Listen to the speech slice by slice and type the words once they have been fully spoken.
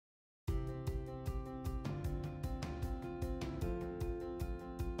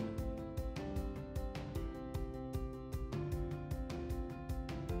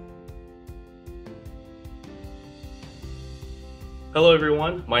Hello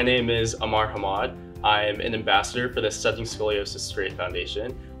everyone, my name is Amar Hamad. I'm an ambassador for the Studying Scoliosis Straight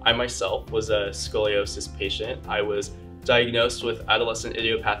Foundation. I myself was a scoliosis patient. I was diagnosed with adolescent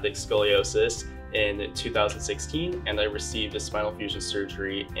idiopathic scoliosis in 2016 and I received a spinal fusion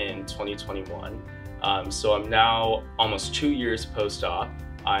surgery in 2021. So I'm now almost 2 years post-op.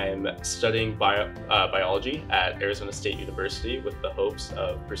 I'm studying biology at Arizona State University with the hopes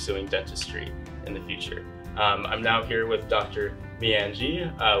of pursuing dentistry in the future. I'm now here with Dr. Mianji.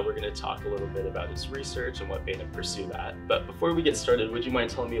 We're going to talk a little bit about his research and what made him pursue that. But before we get started, would you mind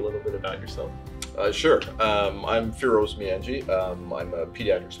telling me a little bit about yourself? Sure. I'm Firoz Mianji. I'm a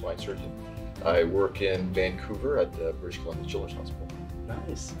pediatric spine surgeon. I work in Vancouver at the British Columbia Children's Hospital.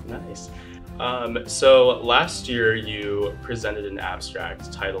 Nice, nice. So last year you presented an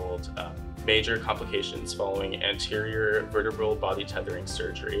abstract titled Major Complications Following Anterior Vertebral Body Tethering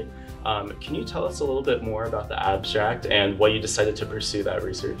Surgery. Can you tell us a little bit more about the abstract and why you decided to pursue that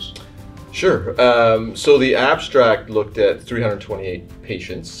research? Sure. So the abstract looked at 328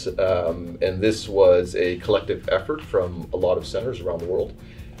 patients, and this was a collective effort from a lot of centers around the world.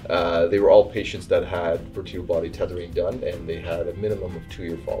 They were all patients that had vertebral body tethering done, and they had a minimum of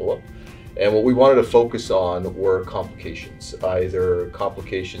 2-year follow-up. And what we wanted to focus on were complications, either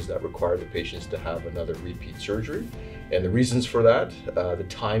complications that require the patients to have another repeat surgery, and the reasons for that, the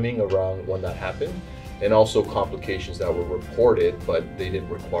timing around when that happened, and also complications that were reported, but they didn't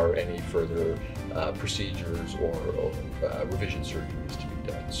require any further procedures or revision surgeries to be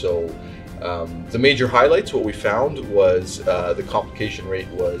done. So the major highlights, what we found was the complication rate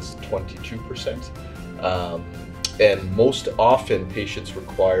was 22%. And most often patients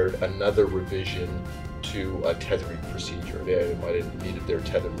required another revision to a tethering procedure. They might have needed their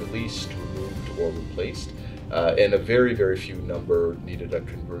tether released, removed, or replaced. And a very, very few number needed a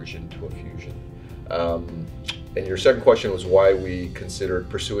conversion to a fusion. And your second question was why we considered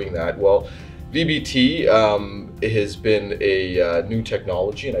pursuing that. Well, VBT has been a new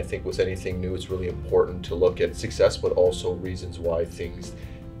technology, and I think with anything new, it's really important to look at success, but also reasons why things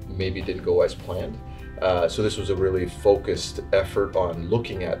maybe didn't go as planned. So this was a really focused effort on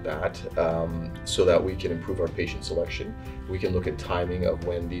looking at that so that we can improve our patient selection. We can look at timing of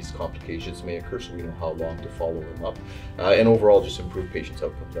when these complications may occur so we know how long to follow them up. And overall just improve patients'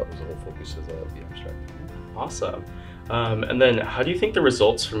 outcomes. That was the whole focus of the abstract. Awesome. And then how do you think the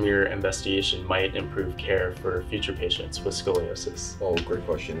results from your investigation might improve care for future patients with scoliosis? Oh, great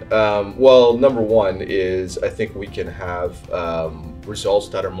question. Well, number one is I think we can have results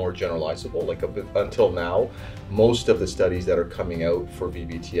that are more generalizable. Like until now, most of the studies that are coming out for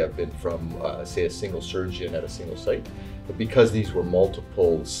VBT have been from, say, a single surgeon at a single site. But because these were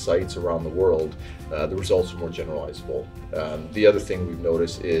multiple sites around the world, the results are more generalizable. The other thing we've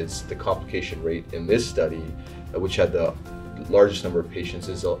noticed is the complication rate in this study, which had the largest number of patients,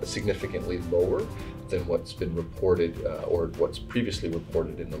 is significantly lower than what's been reported or what's previously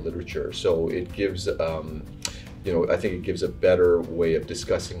reported in the literature. So it gives, I think it gives a better way of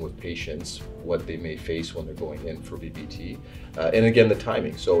discussing with patients what they may face when they're going in for VBT. And again, the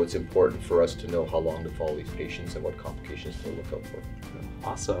timing. So it's important for us to know how long to follow these patients and what complications to look out for.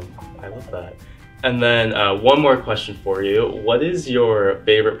 Awesome. I love that. And then one more question for you. What is your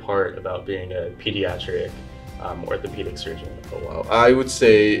favorite part about being a pediatric orthopedic surgeon? Oh, wow. I would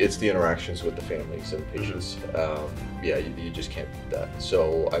say it's the interactions with the families and the patients. Yeah, you just can't beat that.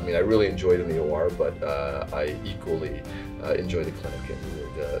 So, I mean, I really enjoyed in the OR, but I equally enjoy the clinic and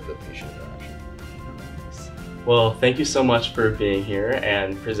the patient interaction. Well, thank you so much for being here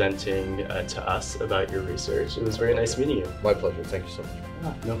and presenting to us about your research. It was very nice meeting you. My pleasure. Thank you so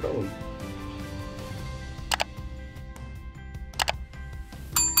much. No problem.